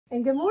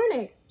and good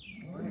morning.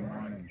 Good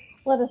morning.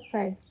 Let us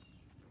pray.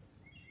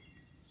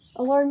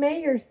 O Lord,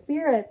 may your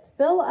Spirit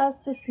fill us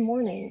this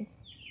morning,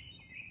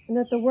 and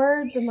that the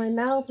words of my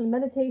mouth and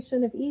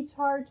meditation of each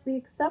heart be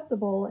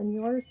acceptable in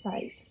your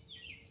sight.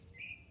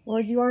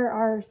 Lord, you are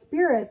our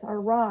Spirit, our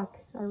rock,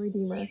 our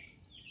Redeemer.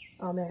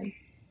 Amen.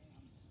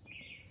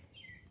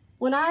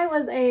 When I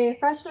was a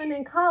freshman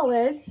in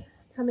college,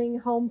 coming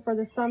home for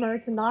the summer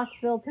to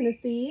Knoxville,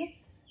 Tennessee,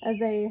 as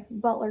a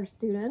Butler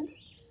student,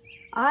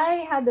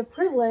 I had the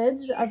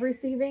privilege of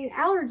receiving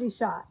allergy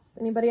shots.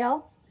 Anybody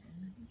else?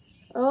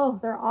 Oh,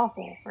 they're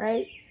awful,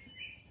 right?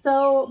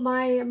 So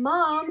my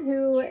mom,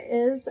 who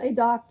is a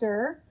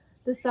doctor,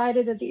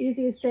 decided that the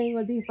easiest thing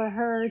would be for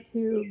her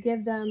to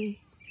give them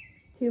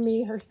to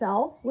me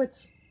herself, which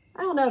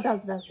I don't know if that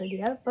was the best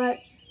idea,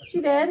 but she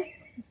did.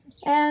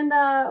 And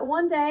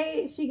one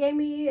day she gave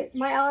me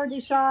my allergy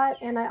shot,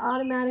 and I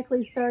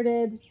automatically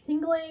started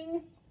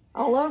tingling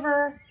all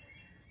over.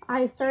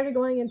 I started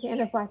going into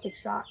anaphylactic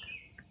shock.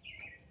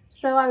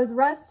 So I was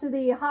rushed to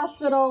the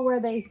hospital where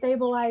they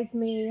stabilized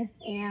me,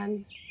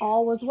 and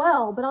all was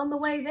well. But on the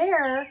way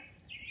there,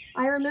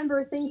 I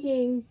remember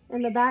thinking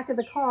in the back of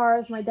the car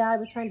as my dad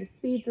was trying to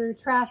speed through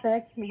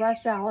traffic in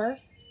rush hour,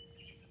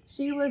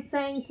 she was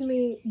saying to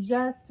me,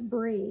 just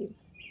breathe,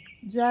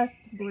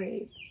 just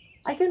breathe.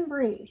 I couldn't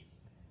breathe.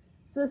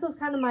 So this was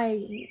kind of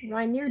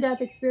my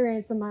near-death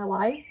experience in my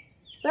life.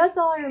 But that's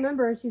all I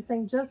remember. She's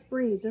saying, just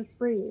breathe, just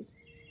breathe.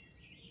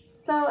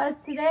 So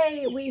as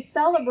today we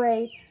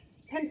celebrate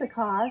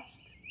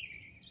Pentecost,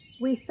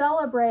 we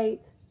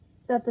celebrate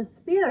that the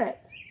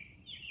Spirit,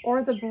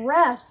 or the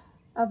breath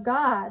of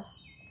God,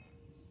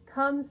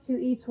 comes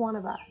to each one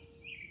of us.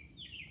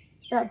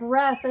 That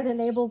breath that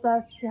enables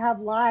us to have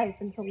life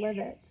and to live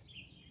it.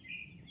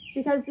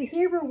 Because the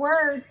Hebrew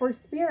word for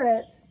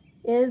spirit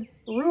is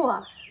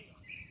ruach,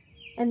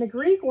 and the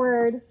Greek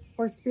word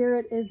for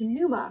spirit is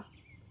pneuma,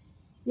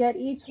 yet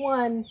each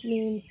one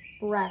means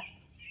breath.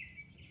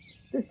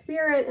 The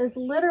Spirit is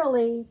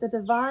literally the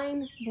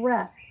divine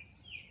breath,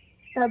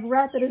 that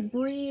breath that is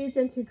breathed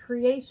into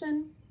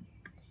creation,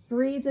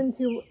 breathed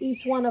into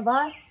each one of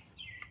us.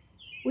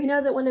 We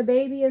know that when a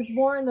baby is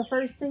born, the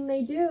first thing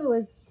they do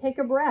is take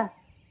a breath.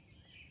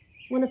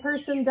 When a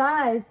person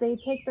dies, they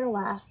take their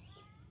last.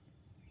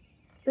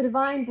 The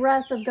divine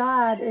breath of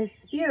God is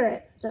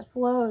spirit that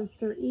flows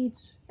through each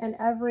and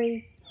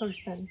every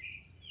person.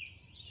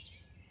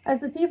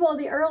 As the people of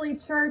the early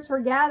church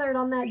were gathered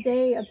on that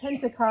day of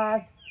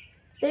Pentecost,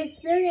 they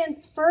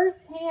experienced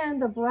firsthand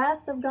the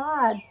breath of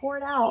God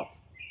poured out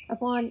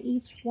upon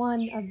each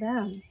one of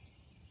them.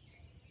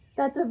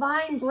 That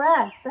divine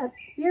breath, that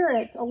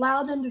spirit,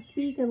 allowed them to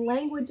speak in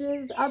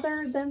languages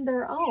other than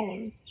their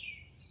own,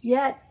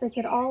 yet they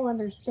could all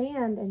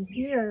understand and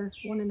hear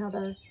one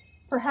another,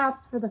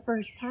 perhaps for the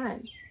first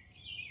time.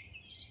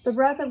 The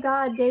breath of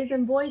God gave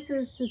them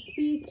voices to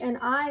speak and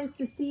eyes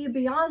to see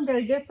beyond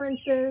their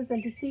differences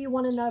and to see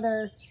one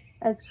another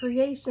as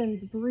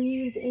creations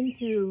breathed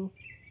into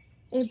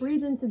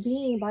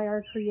being by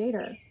our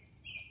Creator.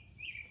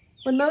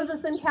 When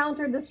Moses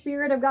encountered the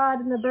Spirit of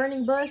God in the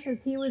burning bush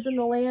as he was in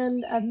the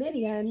land of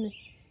Midian,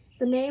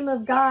 the name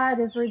of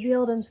God is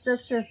revealed in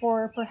Scripture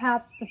for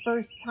perhaps the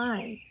first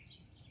time.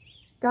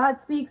 God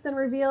speaks and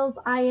reveals,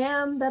 I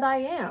am that I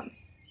am.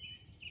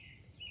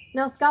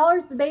 Now,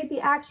 scholars debate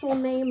the actual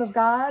name of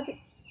God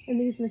in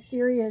these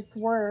mysterious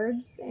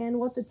words and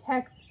what the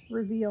texts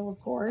reveal, of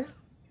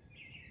course.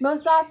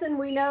 Most often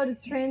we know it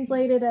is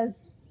translated as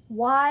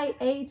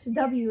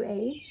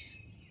YHWH,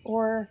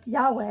 or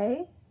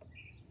Yahweh,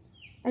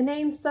 a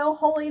name so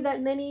holy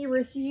that many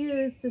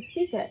refuse to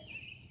speak it.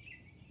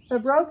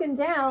 But broken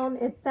down,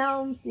 it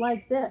sounds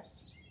like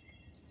this: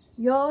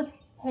 Yod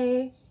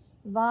He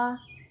Va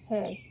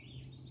He.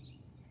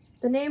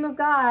 The name of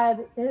God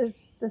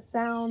is the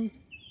sound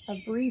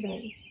of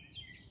breathing.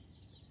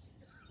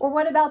 Or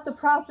what about the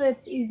prophet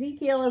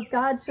Ezekiel as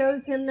God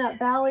shows him that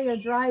valley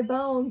of dry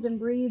bones and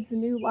breathes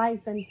new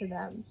life into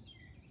them,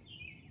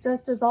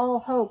 just as all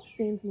hope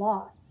seems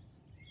lost?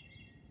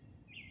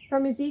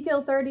 From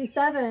Ezekiel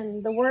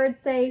 37, the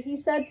words say, He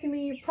said to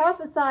me,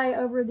 prophesy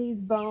over these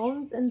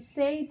bones and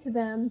say to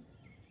them,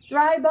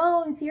 dry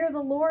bones, hear the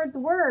Lord's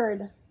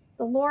word.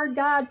 The Lord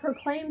God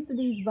proclaims to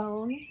these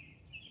bones,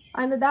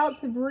 I'm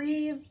about to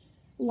breathe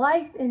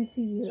life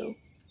into you,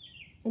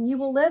 and you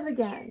will live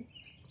again.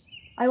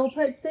 I will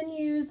put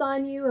sinews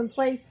on you and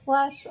place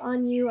flesh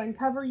on you and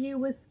cover you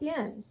with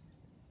skin.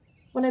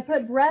 When I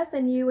put breath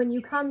in you and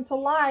you come to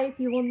life,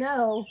 you will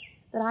know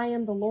that I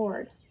am the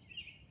Lord.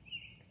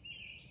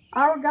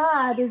 Our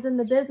God is in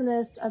the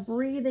business of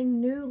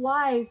breathing new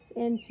life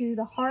into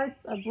the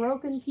hearts of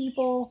broken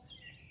people,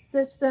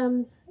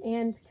 systems,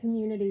 and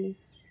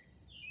communities.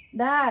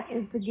 That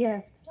is the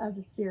gift of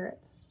the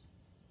Spirit.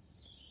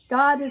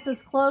 God is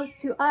as close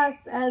to us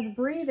as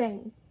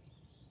breathing,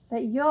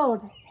 that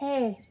Yod,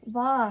 He,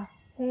 Va,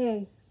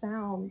 He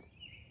sound.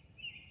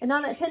 And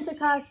on that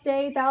Pentecost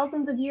day,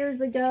 thousands of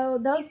years ago,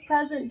 those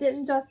present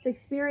didn't just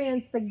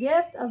experience the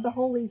gift of the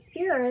Holy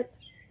Spirit,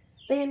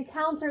 They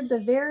encountered the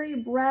very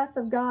breath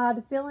of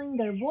God filling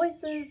their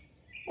voices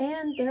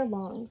and their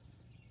lungs.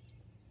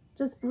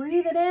 Just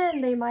breathe it in,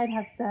 they might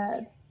have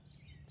said.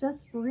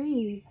 Just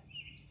breathe.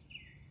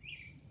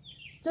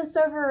 Just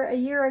over a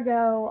year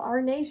ago,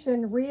 our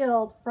nation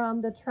reeled from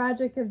the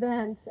tragic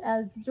event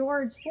as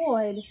George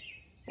Floyd,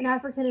 an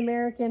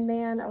African-American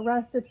man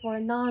arrested for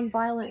a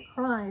nonviolent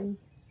crime,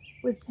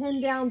 was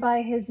pinned down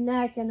by his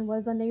neck and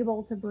was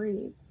unable to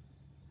breathe.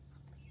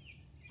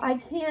 "I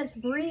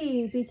can't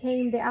breathe"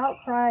 became the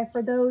outcry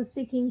for those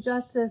seeking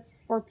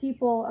justice for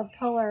people of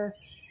color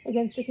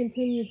against the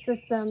continued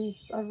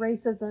systems of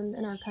racism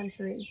in our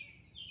country.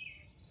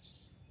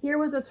 Here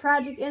was a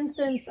tragic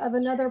instance of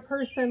another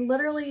person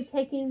literally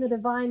taking the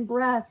divine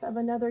breath of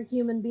another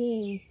human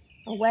being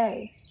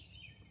away.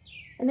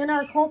 And in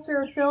our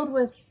culture filled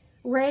with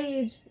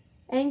rage,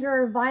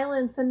 anger,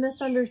 violence, and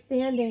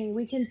misunderstanding,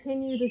 we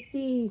continue to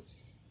see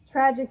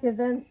tragic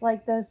events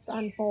like this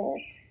unfold.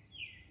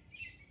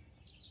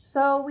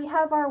 So we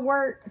have our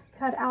work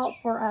cut out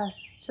for us,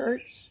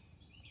 church.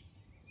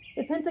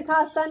 If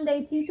Pentecost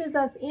Sunday teaches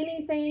us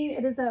anything,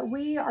 it is that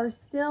we are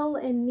still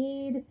in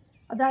need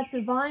of that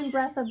divine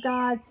breath of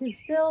God to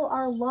fill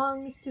our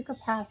lungs to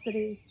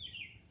capacity.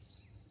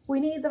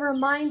 We need the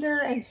reminder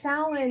and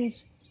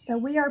challenge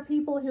that we are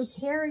people who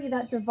carry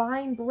that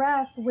divine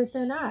breath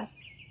within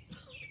us,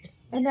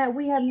 and that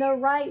we have no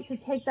right to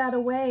take that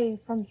away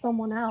from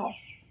someone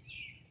else.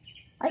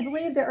 I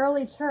believe the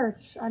early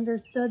church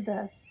understood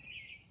this.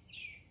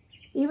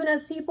 Even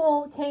as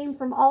people came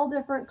from all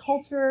different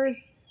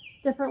cultures,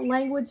 different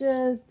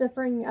languages,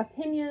 differing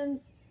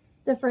opinions,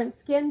 different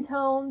skin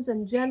tones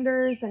and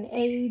genders and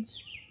age,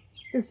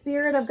 the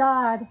Spirit of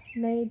God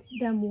made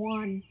them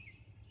one.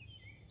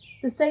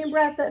 The same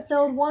breath that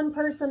filled one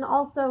person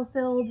also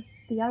filled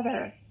the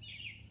other.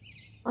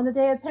 On the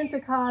day of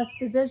Pentecost,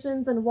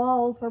 divisions and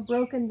walls were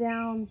broken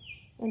down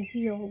and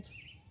healed.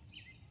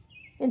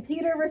 And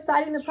Peter,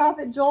 reciting the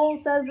prophet Joel,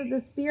 says that the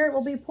Spirit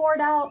will be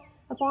poured out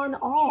upon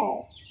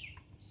all.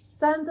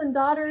 Sons and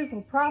daughters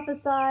will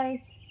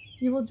prophesy,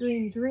 you will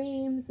dream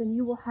dreams, and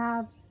you will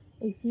have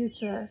a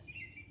future.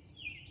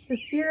 The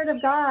Spirit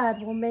of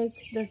God will make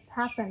this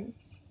happen.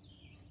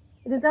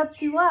 It is up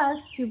to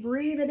us to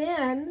breathe it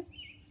in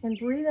and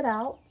breathe it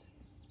out,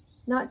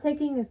 not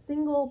taking a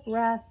single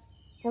breath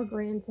for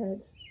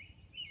granted.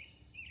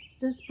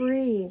 Just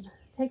breathe.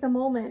 Take a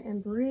moment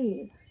and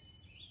breathe.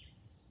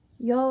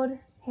 Yod,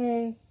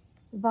 He,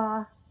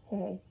 Va,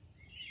 He.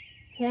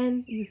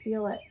 Can you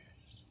feel it?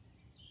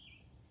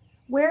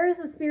 Where is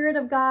the Spirit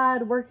of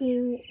God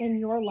working in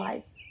your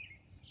life?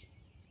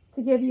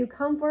 To give you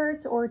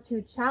comfort, or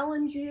to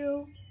challenge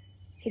you,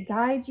 to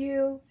guide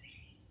you,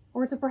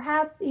 or to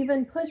perhaps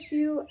even push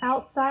you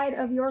outside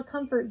of your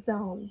comfort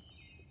zone?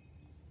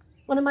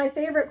 One of my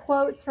favorite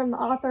quotes from the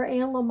author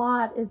Anne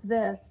Lamott is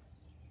this: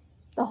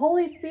 "The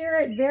Holy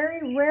Spirit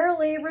very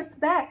rarely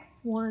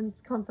respects one's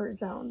comfort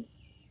zones."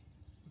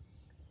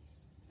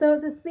 So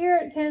if the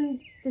Spirit can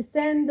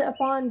descend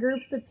upon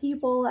groups of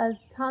people as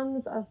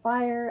tongues of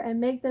fire and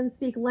make them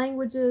speak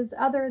languages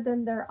other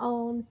than their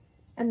own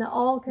and that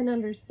all can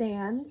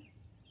understand,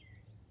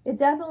 it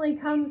definitely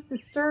comes to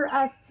stir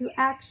us to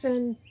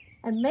action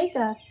and make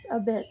us a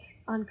bit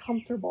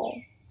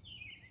uncomfortable.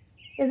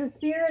 If the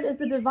Spirit is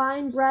the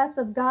divine breath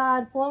of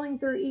God flowing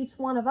through each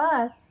one of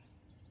us,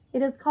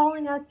 it is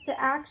calling us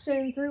to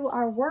action through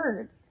our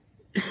words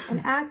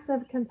and acts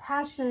of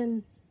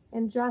compassion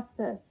and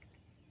justice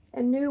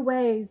and new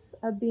ways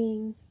of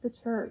being the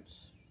church.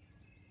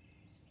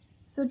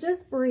 So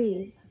just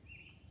breathe.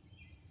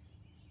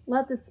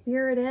 Let the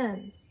Spirit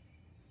in.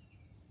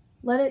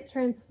 Let it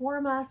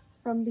transform us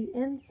from the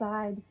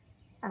inside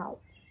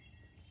out.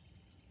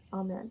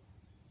 Amen.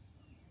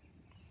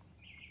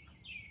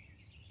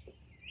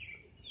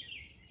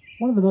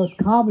 One of the most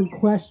common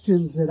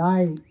questions that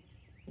I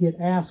get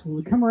asked when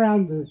we come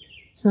around the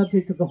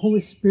subject of the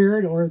Holy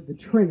Spirit or the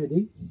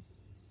Trinity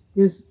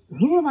is,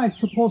 who am I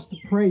supposed to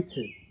pray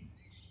to?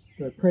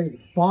 Do I pray to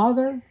the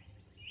Father?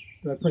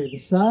 Do I pray to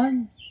the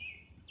Son?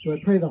 Do I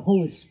pray to the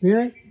Holy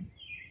Spirit?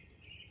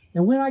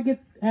 And when I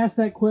get asked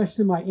that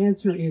question, my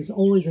answer is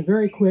always a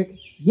very quick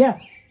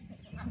yes.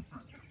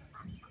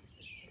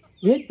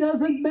 It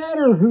doesn't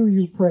matter who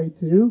you pray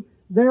to.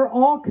 They're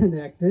all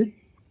connected.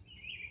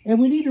 And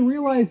we need to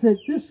realize that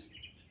this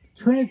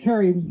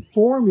Trinitarian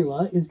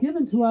formula is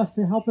given to us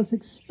to help us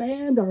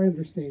expand our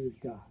understanding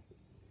of God.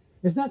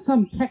 It's not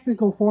some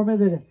technical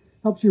formula that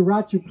helps you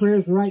route your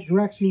prayers the right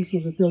direction so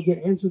that they'll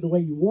get answered the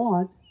way you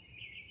want.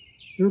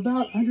 They're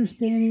about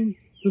understanding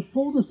the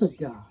fullness of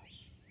God.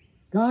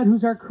 God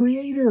who's our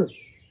Creator,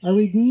 our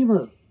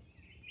Redeemer,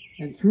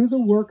 and through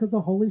the work of the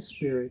Holy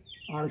Spirit,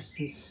 our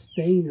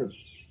Sustainer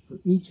for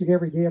each and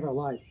every day of our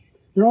life.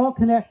 They're all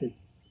connected.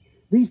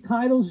 These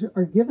titles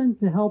are given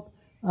to help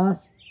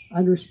us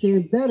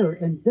understand better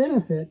and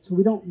benefit so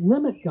we don't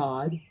limit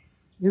God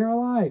in our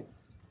life.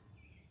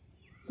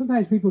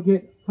 Sometimes people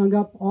get hung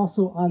up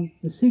also on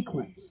the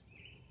sequence.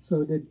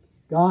 So did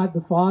God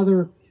the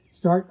Father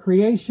start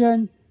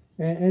creation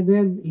And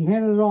then he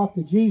handed it off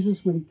to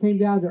Jesus when he came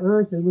down to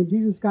earth. And when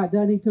Jesus got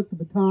done, he took the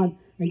baton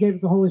and gave it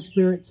to the Holy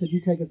Spirit and said, you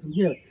take it from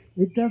here.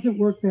 It doesn't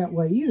work that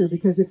way either,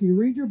 because if you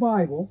read your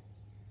Bible,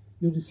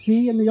 you'll just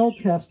see in the Old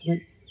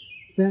Testament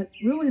that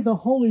really the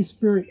Holy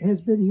Spirit has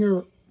been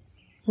here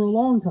for a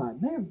long time.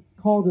 They have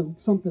called it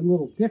something a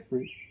little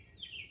different,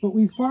 but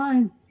we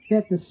find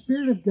that the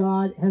Spirit of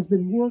God has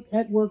been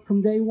at work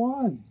from day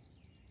one.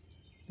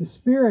 The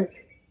Spirit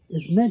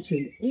is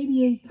mentioned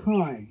 88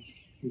 times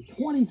in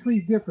 23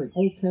 different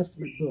Old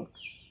Testament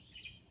books.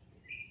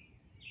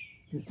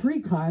 The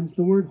 3 times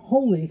the word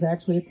holy is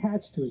actually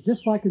attached to it,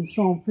 just like in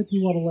Psalm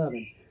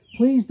 51:11.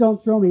 Please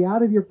don't throw me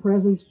out of your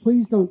presence.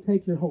 Please don't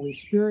take your Holy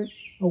Spirit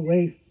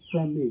away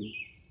from me.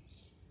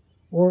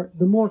 Or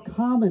the more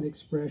common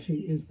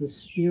expression is the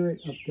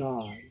Spirit of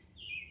God.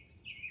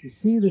 You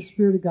see the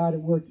Spirit of God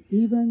at work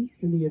even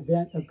in the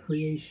event of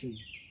creation.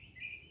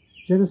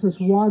 Genesis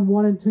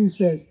 1:1 and 2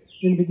 says,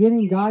 in the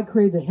beginning God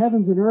created the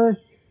heavens and earth.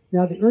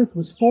 Now the earth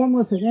was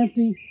formless and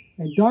empty,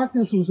 and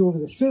darkness was over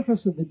the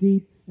surface of the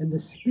deep, and the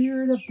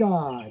Spirit of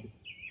God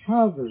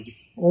hovered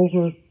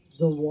over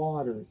the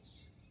waters.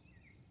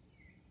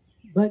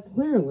 But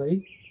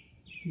clearly,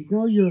 if you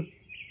know your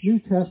New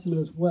Testament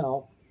as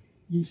well,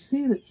 you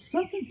see that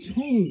something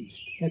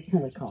changed at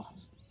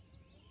Pentecost.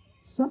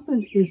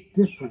 Something is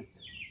different.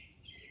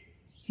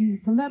 See,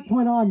 from that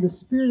point on, the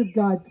Spirit of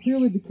God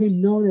clearly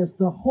became known as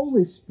the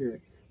Holy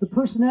Spirit. The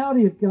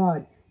personality of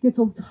God gets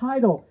a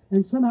title,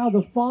 and somehow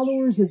the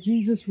followers of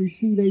Jesus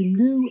receive a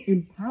new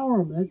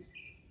empowerment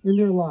in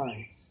their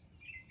lives.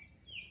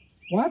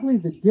 Well, I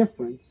believe the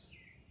difference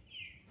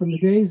from the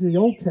days of the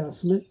Old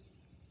Testament,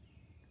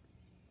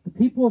 the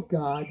people of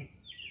God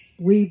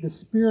believed the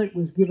Spirit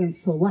was given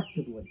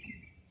selectively.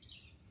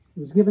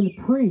 It was given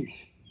to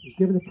priests. It was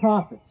given to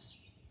prophets.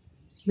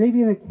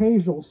 Maybe an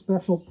occasional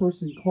special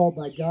person called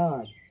by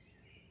God.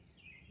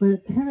 But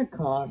at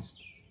Pentecost,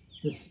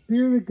 the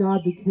Spirit of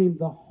God became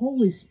the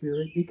Holy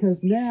Spirit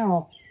because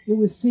now it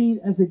was seen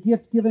as a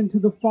gift given to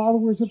the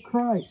followers of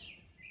Christ.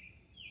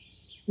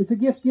 It's a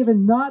gift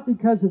given not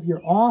because of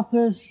your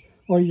office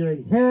or your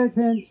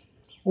inheritance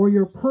or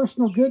your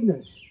personal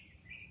goodness.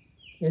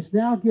 It's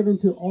now given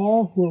to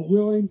all who are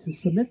willing to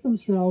submit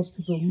themselves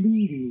to the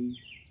leading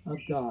of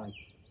God.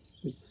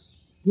 It's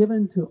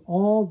given to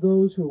all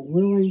those who are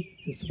willing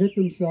to submit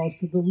themselves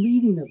to the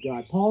leading of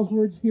God. Paul's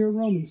words here in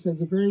Romans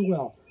says it very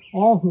well.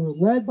 All who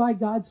are led by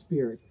God's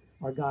Spirit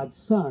are God's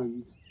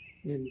sons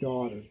and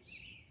daughters.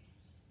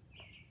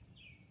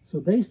 So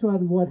based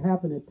on what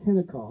happened at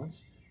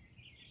Pentecost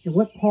and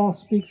what Paul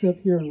speaks of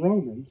here in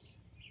Romans,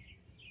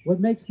 what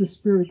makes the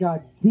Spirit of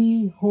God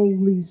the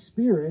Holy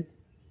Spirit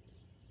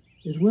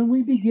is when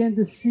we begin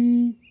to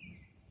see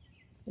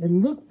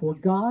and look for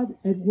God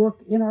at work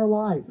in our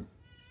life.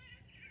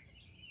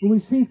 When we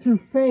see through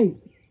faith,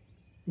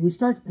 and we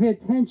start to pay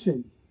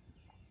attention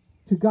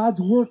to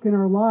God's work in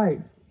our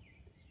life,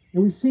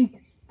 and we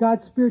seek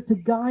God's Spirit to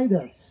guide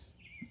us,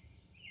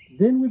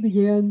 then we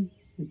begin,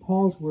 in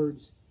Paul's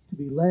words, to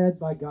be led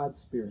by God's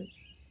Spirit.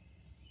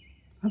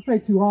 I'm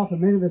afraid too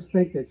often many of us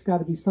think that it's got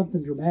to be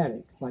something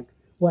dramatic, like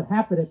what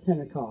happened at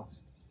Pentecost,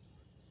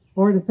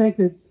 or to think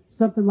that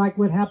something like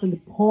what happened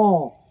to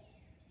Paul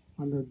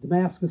on the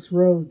Damascus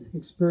Road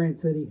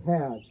experience that he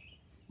had,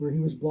 where he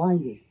was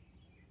blinded.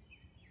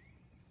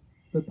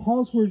 But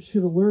Paul's words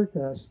should alert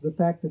us to the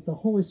fact that the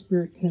Holy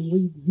Spirit can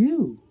lead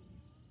you.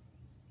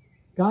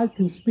 God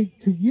can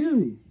speak to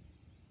you.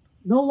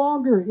 No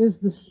longer is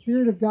the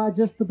Spirit of God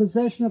just the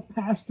possession of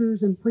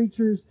pastors and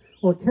preachers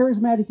or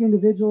charismatic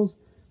individuals.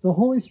 The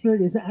Holy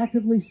Spirit is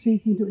actively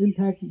seeking to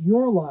impact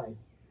your life,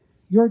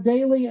 your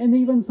daily and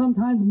even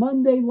sometimes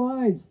mundane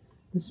lives.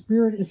 The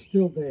Spirit is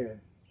still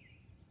there.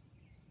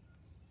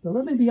 But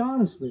let me be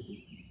honest with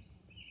you.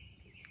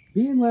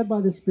 Being led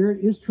by the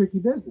Spirit is tricky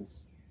business.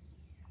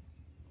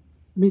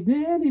 I mean,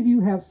 do any of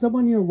you have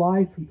someone in your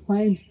life who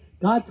claims,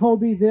 God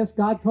told me this,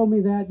 God told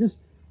me that, just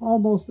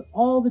almost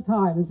all the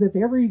time, as if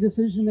every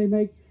decision they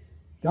make,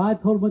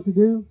 God told them what to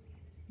do?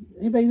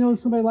 Anybody know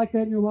somebody like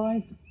that in your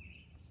life?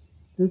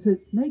 Does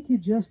it make you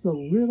just a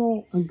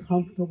little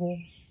uncomfortable?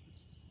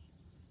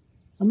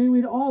 I mean,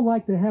 we'd all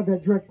like to have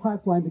that direct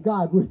pipeline to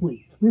God, wouldn't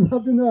we? We'd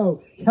love to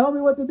know, tell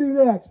me what to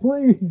do next,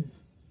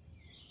 please.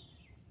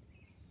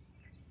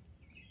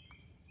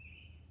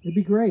 It'd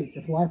be great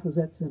if life was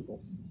that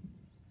simple,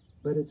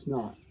 but it's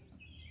not.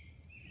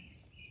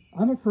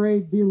 I'm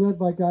afraid being led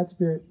by God's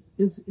Spirit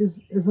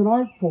is an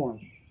art form.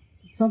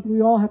 It's something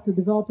we all have to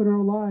develop in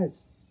our lives.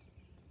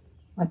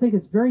 I think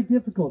it's very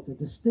difficult to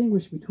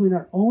distinguish between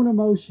our own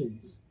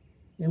emotions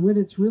and when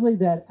it's really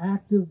that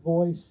active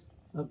voice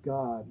of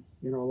God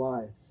in our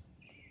lives.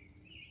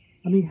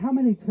 I mean, how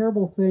many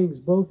terrible things,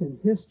 both in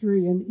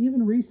history and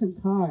even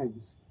recent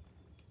times,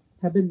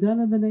 have been done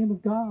in the name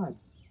of God?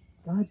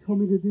 God told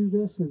me to do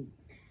this, and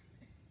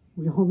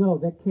we all know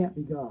that can't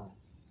be God.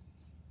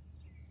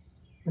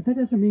 But that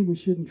doesn't mean we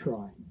shouldn't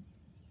try.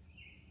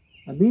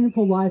 A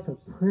meaningful life of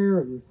prayer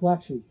and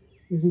reflection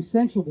is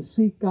essential to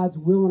seek God's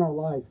will in our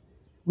life.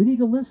 We need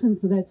to listen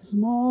for that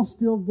small,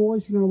 still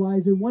voice in our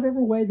lives in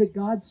whatever way that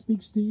God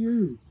speaks to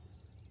you.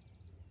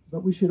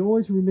 But we should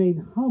always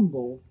remain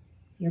humble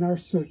in our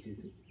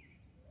certainty.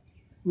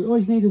 We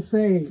always need to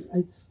say,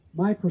 it's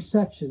my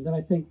perception that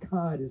I think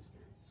God is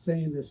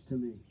saying this to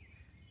me.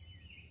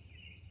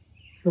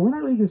 But when I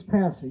read this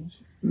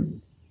passage,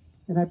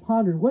 and I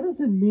pondered, what does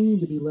it mean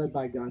to be led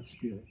by God's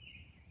Spirit?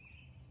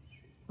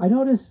 I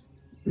notice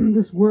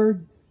this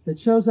word that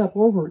shows up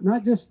over,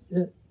 not just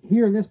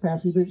here in this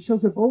passage, but it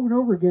shows up over and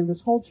over again in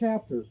this whole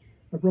chapter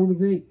of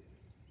Romans 8.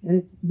 And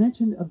it's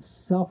mention of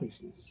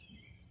selfishness.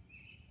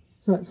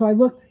 So I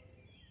looked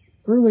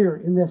earlier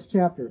in this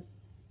chapter.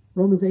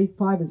 Romans 8,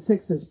 5, and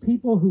 6 says,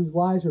 people whose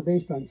lives are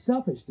based on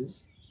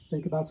selfishness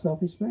think about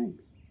selfish things.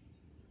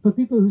 But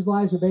people whose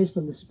lives are based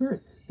on the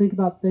Spirit think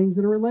about things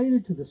that are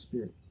related to the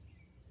Spirit.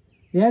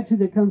 The attitude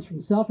that comes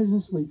from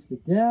selfishness leads to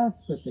death,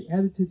 but the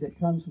attitude that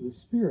comes from the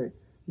Spirit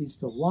leads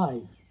to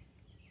life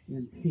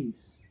and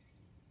peace.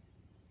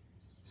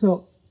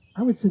 So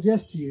I would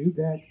suggest to you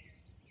that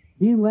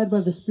being led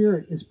by the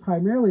Spirit is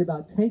primarily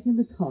about taking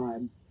the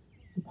time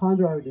to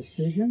ponder our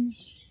decisions,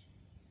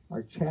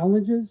 our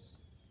challenges,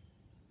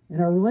 and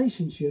our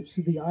relationships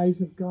through the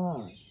eyes of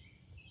God.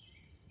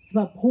 It's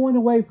about pulling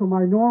away from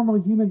our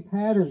normal human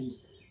patterns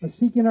of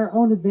seeking our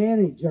own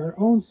advantage, our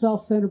own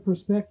self-centered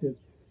perspective,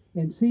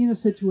 and seeing a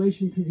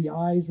situation through the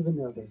eyes of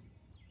another.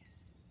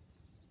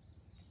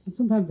 I'm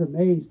sometimes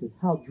amazed at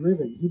how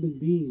driven human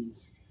beings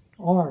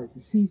are to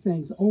see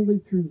things only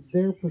through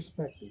their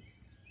perspective.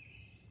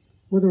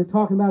 Whether we're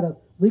talking about a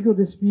legal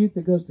dispute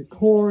that goes to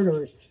court,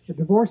 or a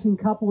divorcing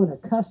couple in a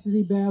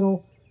custody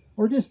battle,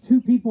 or just two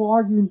people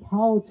arguing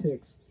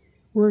politics,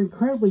 we're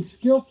incredibly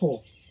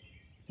skillful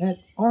at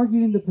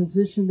arguing the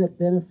position that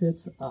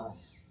benefits us.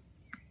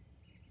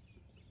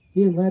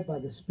 Being led by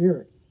the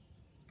Spirit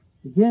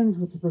begins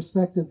with the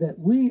perspective that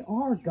we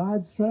are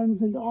God's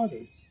sons and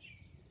daughters.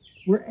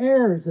 We're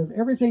heirs of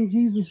everything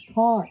Jesus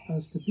taught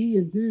us to be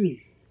and do.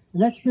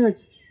 And that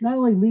Spirit not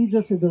only leads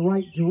us in the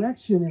right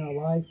direction in our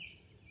life,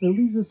 but it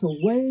leads us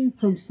away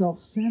from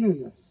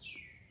self-centeredness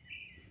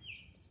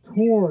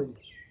toward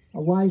a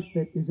life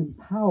that is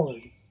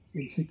empowered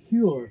and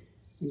secure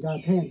in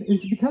God's hands. And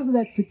it's because of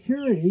that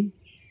security,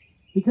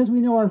 because we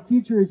know our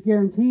future is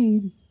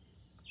guaranteed,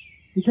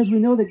 because we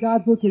know that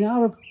God's looking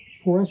out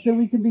for us, then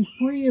we can be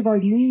free of our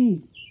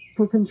need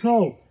for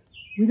control.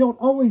 We don't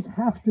always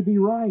have to be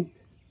right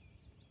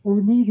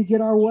or need to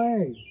get our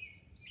way.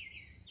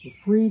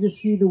 We're free to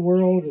see the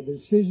world or the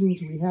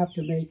decisions we have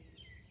to make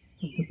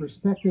from the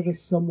perspective of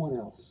someone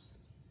else.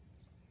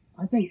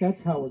 I think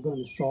that's how we're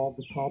going to solve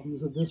the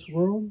problems of this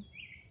world.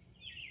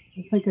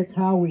 I think that's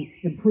how we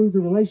improve the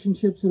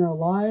relationships in our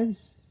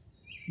lives,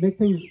 make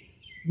things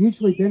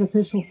mutually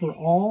beneficial for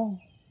all.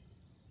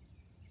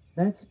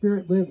 That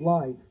Spirit-led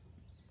life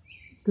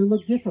is going to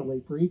look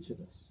differently for each of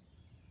us.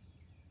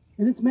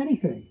 And it's many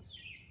things.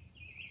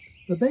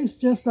 But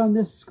based just on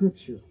this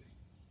scripture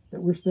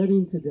that we're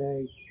studying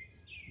today,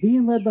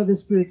 being led by the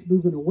Spirit's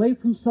moving away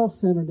from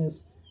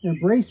self-centeredness,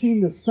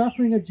 embracing the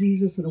suffering of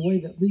Jesus in a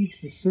way that leads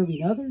to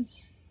serving others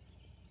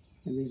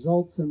and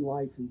results in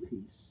life and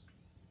peace.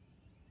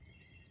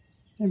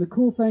 And the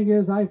cool thing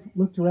is, I've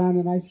looked around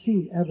and I've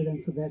seen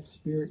evidence of that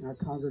Spirit in our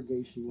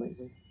congregation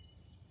lately.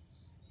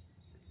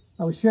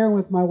 I was sharing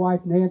with my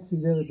wife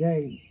Nancy the other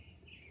day,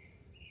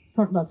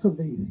 talking about some of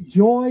the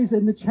joys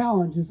and the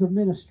challenges of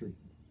ministry.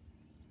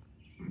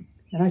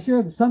 And I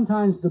shared that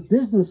sometimes the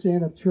business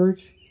end of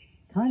church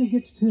kind of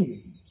gets to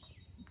me.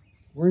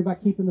 Worry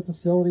about keeping the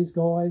facilities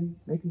going,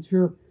 making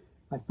sure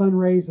I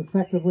fundraise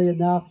effectively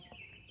enough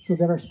so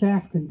that our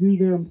staff can do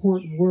their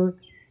important work.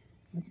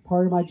 That's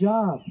part of my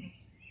job.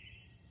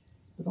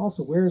 It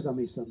also wears on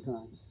me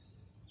sometimes.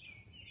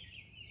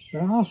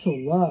 But I also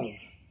love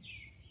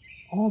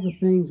all the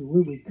things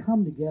when we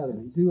come together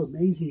and do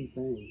amazing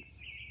things.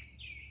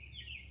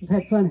 We've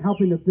had fun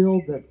helping to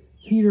build the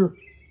Teeter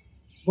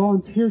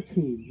volunteer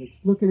team that's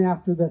looking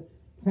after the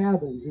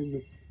cabins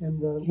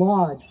and the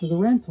lodge for the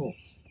rentals.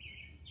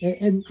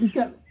 And we've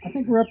got, I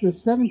think we're up to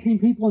 17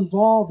 people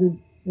involved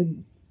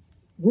in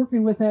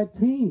working with that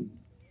team.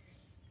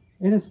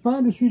 And it's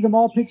fun to see them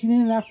all pitching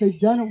in, and after they've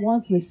done it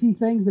once, they see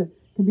things that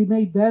can be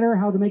made better,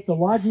 how to make the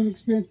lodging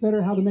experience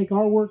better, how to make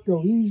our work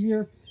go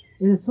easier.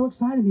 And it's so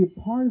exciting to be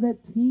a part of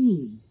that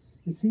team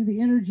and see the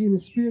energy and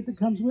the spirit that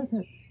comes with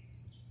it.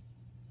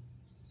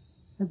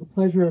 I had the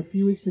pleasure a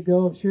few weeks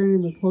ago of sharing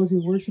in the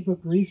closing worship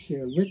of Grief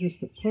Share and witnessed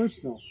the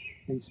personal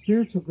and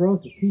spiritual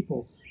growth of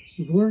people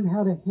who've learned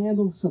how to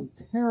handle some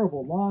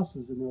terrible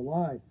losses in their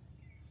life.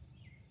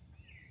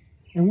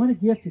 And what a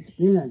gift it's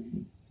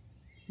been.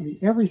 I mean,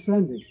 every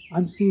Sunday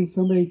I'm seeing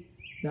somebody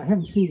that I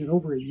haven't seen in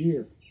over a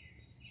year.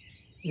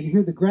 And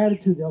hear the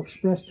gratitude they'll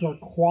express to our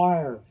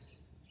choir,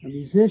 our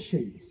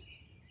musicians,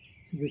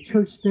 to the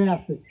church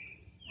staff that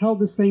held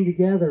this thing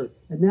together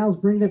and now is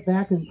bringing it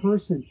back in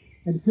person,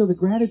 and to feel the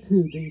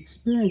gratitude, the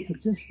experience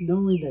of just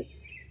knowing that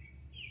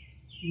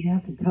we now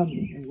can come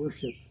and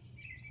worship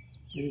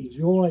and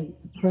enjoy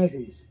the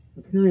presence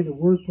of hearing the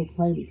word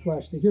proclaimed in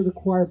flesh, to hear the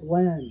choir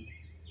blend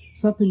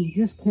something you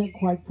just can't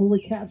quite fully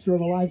capture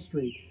on a live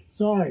stream.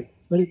 Sorry,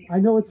 but I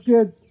know it's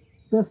good. It's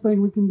the best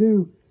thing we can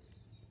do.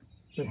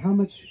 But how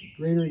much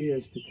greater it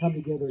is to come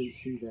together and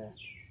see that.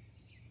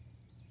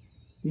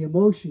 The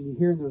emotion you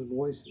hear in those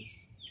voices.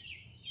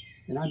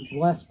 And I'm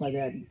blessed by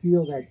that and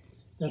feel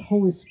that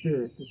Holy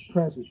Spirit that's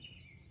present.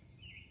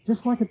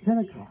 Just like at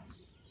Pentecost.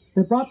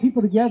 That brought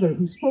people together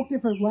who spoke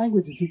different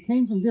languages, who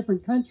came from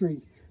different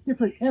countries,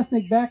 different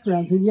ethnic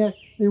backgrounds, and yet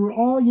they were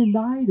all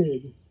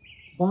united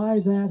by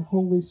that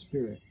Holy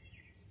Spirit.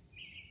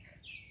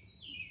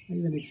 I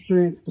even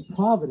experienced the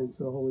providence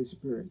of the Holy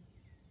Spirit.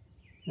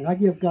 And I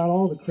give God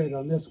all the credit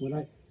on this one.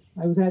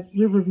 I was at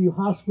Riverview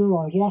Hospital.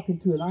 I walked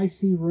into an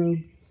IC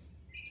room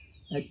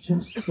at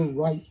just the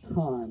right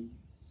time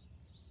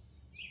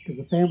because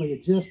the family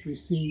had just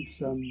received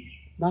some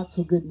not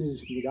so good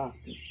news from the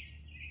doctor.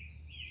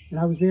 And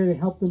I was there to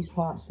help them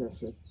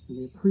process it. And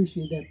we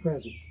appreciate that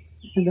presence.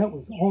 And that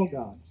was all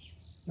God.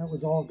 That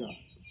was all God.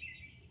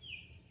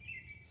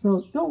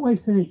 So don't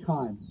waste any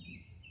time.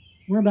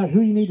 Worry about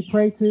who you need to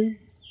pray to.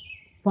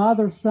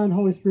 Father, Son,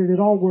 Holy Spirit, it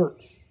all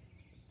works.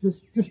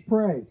 Just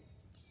pray.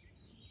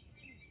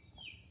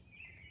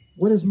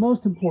 What is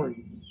most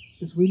important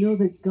is we know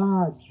that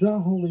God, the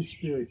Holy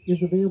Spirit,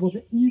 is available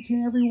to each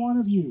and every one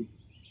of you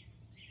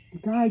to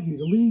guide you,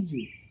 to lead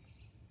you,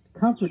 to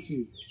comfort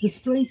you, to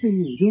strengthen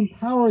you, to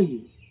empower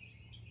you.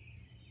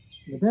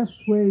 And the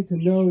best way to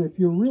know if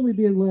you're really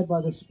being led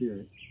by the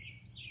Spirit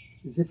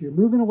is if you're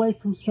moving away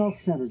from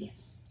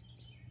self-centeredness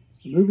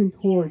and moving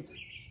towards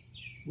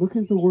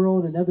looking at the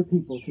world and other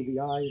people through the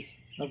eyes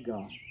of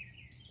God.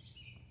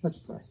 Let's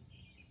pray.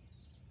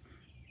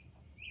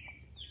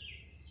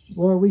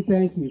 Lord, we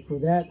thank you for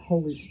that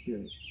Holy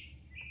Spirit.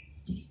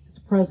 It's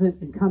present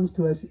and comes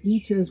to us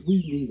each as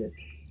we need it.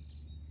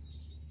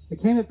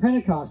 It came at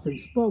Pentecost and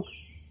spoke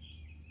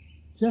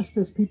just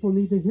as people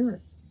need to hear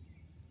it.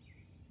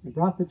 It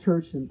brought the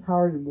church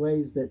empowered in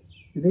ways that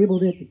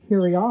enabled it to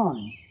carry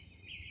on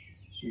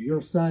when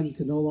your Son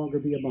could no longer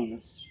be among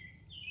us.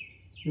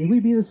 May we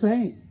be the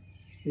same.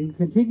 May we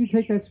continue to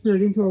take that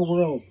Spirit into our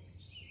world,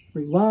 to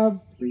bring love,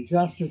 to bring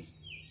justice,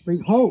 bring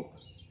hope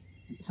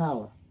and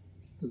power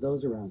to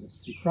those around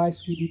us. In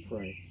Christ we do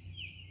pray.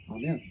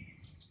 Amen.